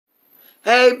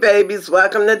Hey babies,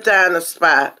 welcome to Donna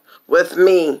Spot with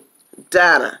me,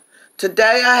 Donna.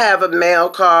 Today I have a mail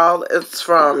call. It's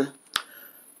from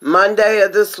Monday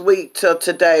of this week till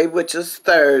today, which is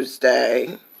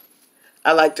Thursday.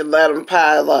 I like to let them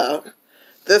pile up.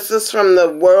 This is from the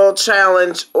World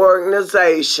Challenge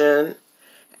Organization,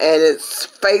 and it's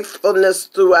faithfulness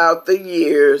throughout the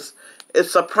years.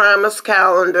 It's a promise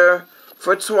calendar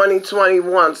for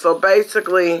 2021. So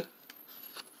basically,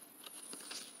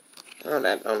 oh,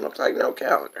 that don't look like no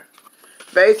calendar.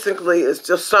 Basically, it's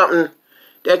just something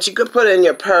that you could put in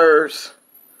your purse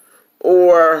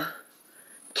or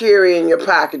carry in your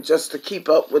pocket just to keep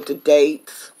up with the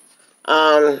dates.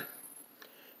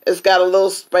 It's got a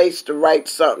little space to write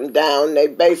something down. They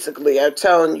basically are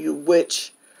telling you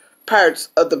which parts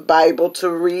of the Bible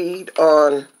to read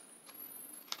on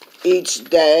each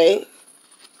day.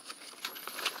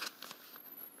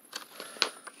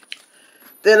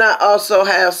 Then I also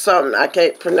have something, I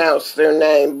can't pronounce their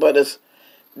name, but it's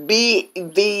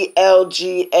BVLGARI.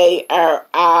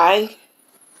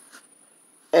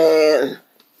 And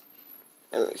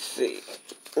let me see.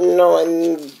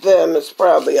 Knowing them, it's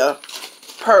probably a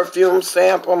perfume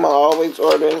sample. I'm always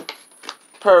ordering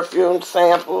perfume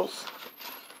samples.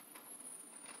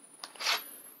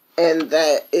 And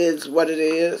that is what it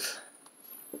is.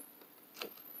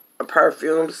 A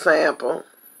perfume sample.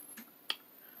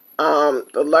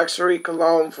 The luxury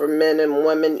cologne for men and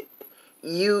women.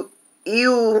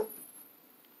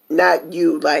 Not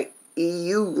you, like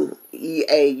EU,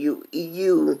 E-A-U,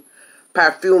 EU,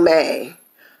 Parfume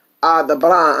the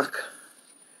Blanc.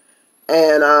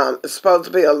 And it's supposed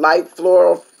to be a light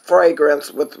floral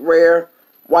fragrance with rare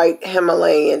white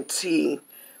Himalayan tea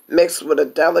mixed with a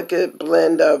delicate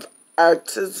blend of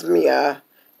artemisia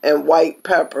and white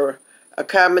pepper, a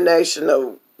combination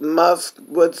of musk,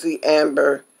 woodsy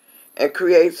amber, and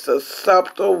creates a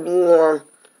subtle warmth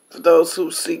for those who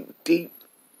seek deep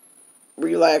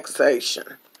relaxation.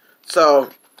 So,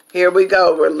 here we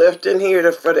go. We're lifting here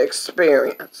for the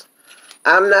experience.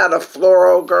 I'm not a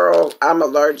floral girl. I'm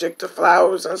allergic to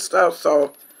flowers and stuff,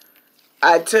 so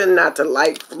I tend not to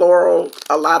like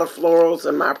a lot of florals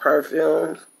in my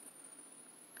perfumes.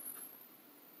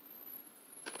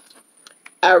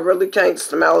 I really can't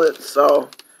smell it, so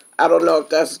I don't know if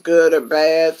that's good or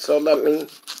bad, so let me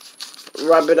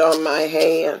rub it on my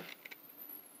hand.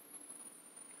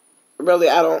 Really,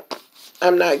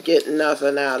 I'm not getting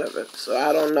nothing out of it, so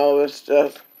I don't know, it's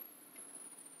just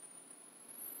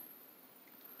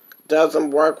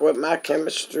doesn't work with my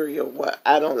chemistry or what.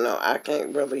 I don't know. I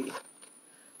can't really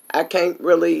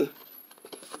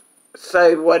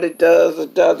say what it does or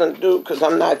doesn't do because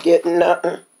I'm not getting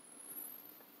nothing.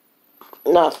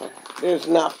 Nothing. There's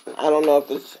nothing. I don't know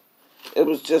if it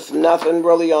was just nothing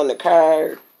really on the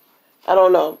card. I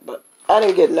don't know, but I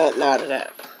didn't get nothing out of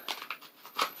that.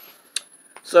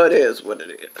 So it is what it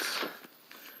is.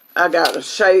 I got a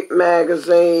Shape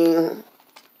magazine.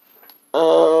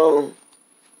 Don't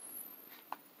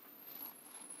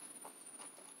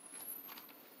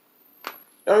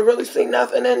really see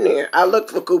nothing in there. I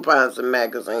look for coupons and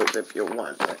magazines if you're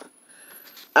wondering.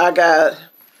 I got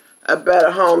a Better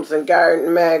Homes and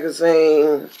Garden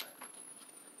magazine.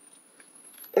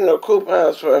 You know,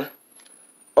 coupons for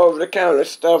over-the-counter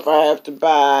stuff I have to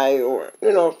buy, or,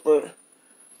 you know, for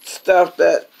stuff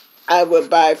that I would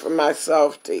buy for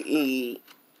myself to eat.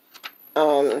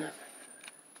 Or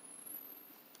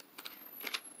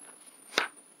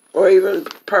even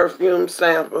perfume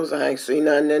samples. I ain't see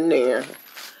nothing in there.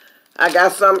 I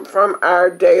got something from Our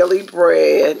Daily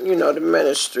Bread. You know, the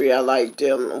ministry I like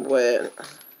dealing with.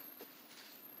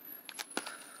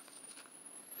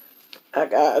 I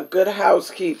got a Good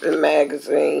Housekeeping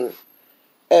magazine.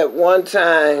 At one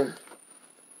time,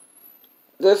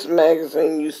 this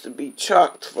magazine used to be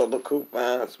chocked full of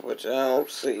coupons, which I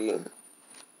don't see. And,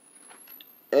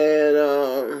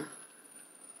 I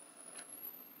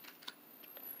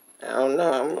don't know.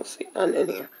 I don't see nothing in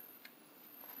here.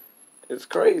 As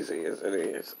crazy as it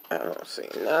is, I don't see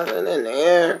nothing in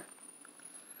there.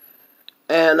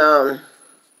 And,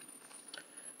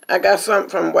 I got something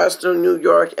from Western New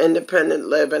York Independent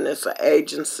Living. It's an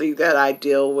agency that I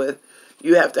deal with.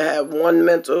 You have to have one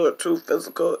mental or two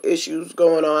physical issues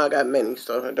going on. I got many,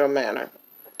 so it don't matter.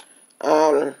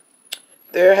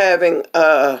 They're having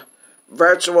a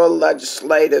virtual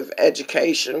legislative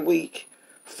education week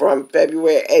from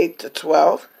February 8th to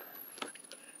 12th.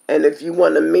 And if you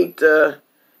want to meet the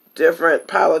different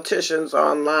politicians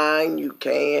online, you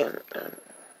can.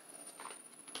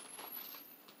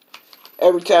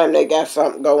 Every time they got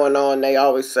something going on, they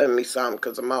always send me something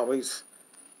because I'm always,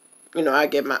 you know, I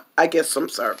get some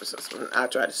services. I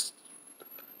try to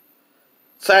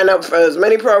sign up for as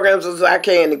many programs as I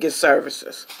can to get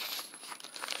services.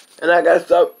 And I got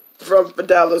stuff from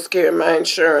Fidelis Care, my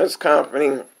insurance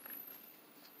company.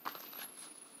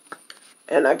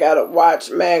 And I got a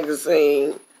watch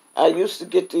magazine. I used to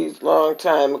get these long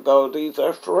time ago. These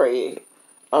are free.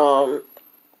 I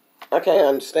can't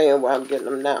understand why I'm getting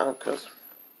them now because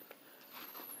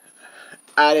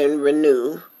I didn't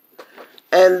renew.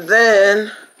 And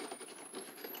then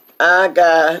I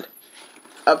got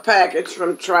a package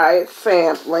from Try It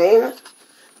Sampling.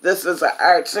 This is an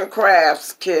arts and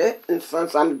crafts kit, and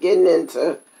since I'm getting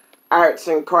into arts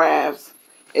and crafts,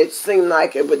 it seemed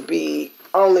like it would be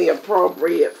only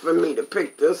appropriate for me to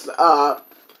pick this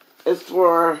up. It's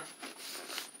for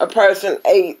a person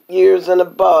 8 years and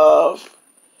above,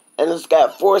 and it's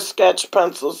got 4 sketch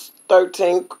pencils,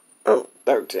 16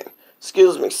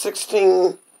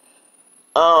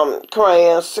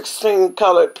 crayons, 16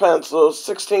 colored pencils,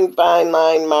 16 fine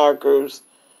line markers,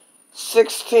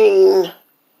 16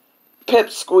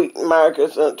 pipsqueak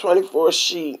markers, and a 24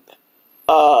 sheet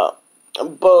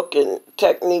book and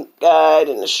technique guide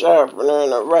and a sharpener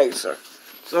and eraser.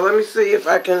 So let me see if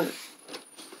I can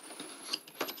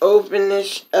open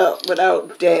this up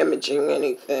without damaging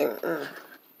anything.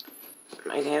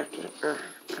 Might have to.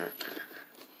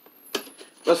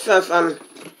 But since I'm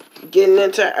getting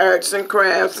into arts and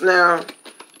crafts now,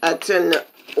 I tend to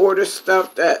order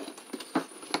stuff that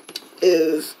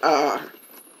is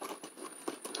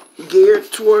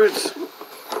geared towards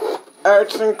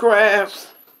arts and crafts,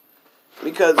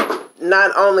 because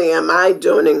not only am I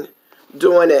doing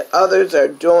it, others are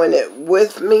doing it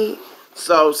with me.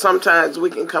 So sometimes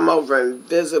we can come over and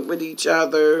visit with each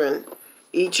other and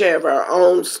each have our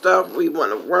own stuff we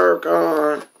want to work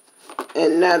on.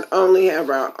 And not only have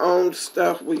our own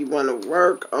stuff we want to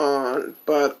work on,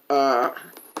 but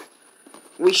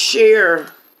we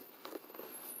share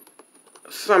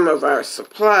some of our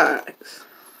supplies.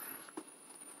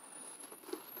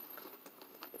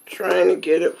 Trying to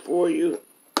get it for you.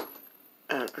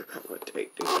 I don't know what they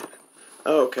do.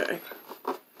 Okay.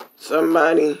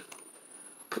 Somebody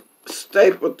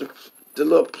stapled the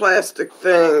little plastic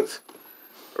things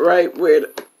right where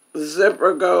the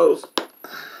zipper goes.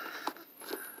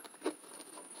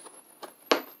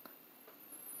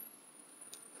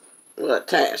 Well,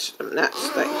 attached them, not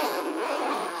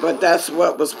stapled. But that's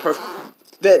what was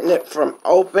preventing it from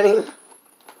opening.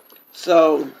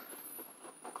 So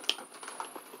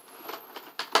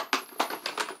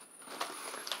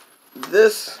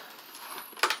this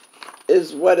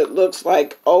is what it looks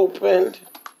like opened.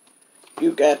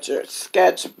 You got your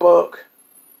sketchbook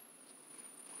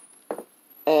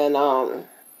and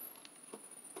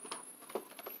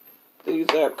these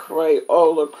are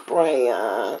Crayola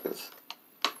crayons.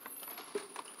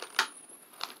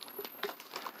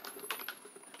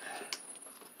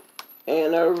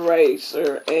 And an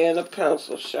eraser and a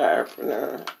pencil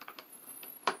sharpener.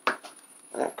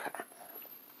 Okay.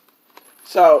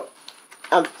 So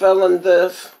I'm filling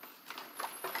this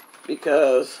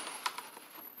because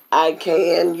I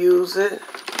can use it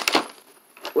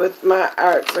with my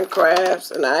arts and crafts,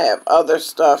 and I have other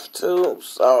stuff too.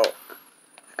 So,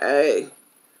 hey,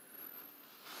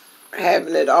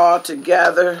 having it all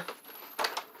together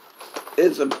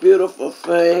is a beautiful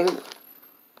thing.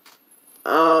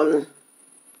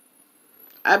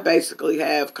 I basically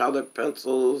have colored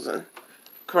pencils and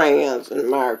crayons and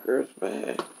markers, but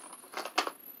hey,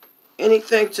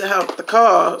 anything to help the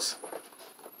cause.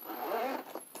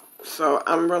 So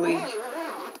I'm really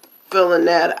feeling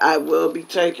that. I will be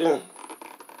taking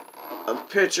a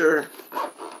picture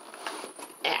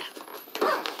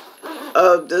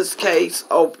of this case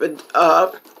opened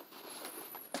up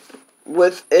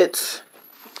with its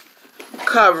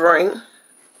covering,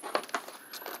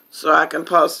 so I can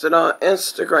post it on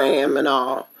Instagram and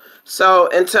all. So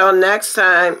until next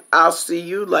time, I'll see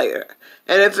you later.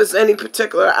 And if there's any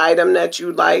particular item that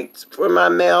you liked for my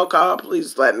mail call,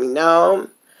 please let me know.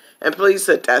 And please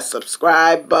hit that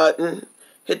subscribe button.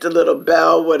 Hit the little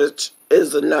bell, which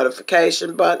is a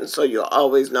notification button, so you'll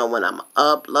always know when I'm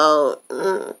upload.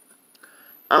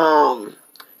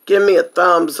 Give me a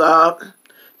thumbs up.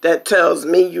 That tells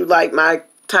me you like my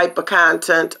type of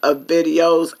content of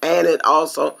videos, and it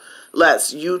also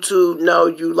lets YouTube know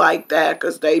you like that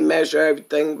because they measure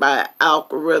everything by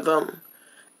algorithm.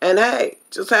 And hey,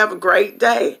 just have a great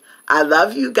day. I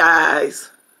love you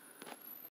guys.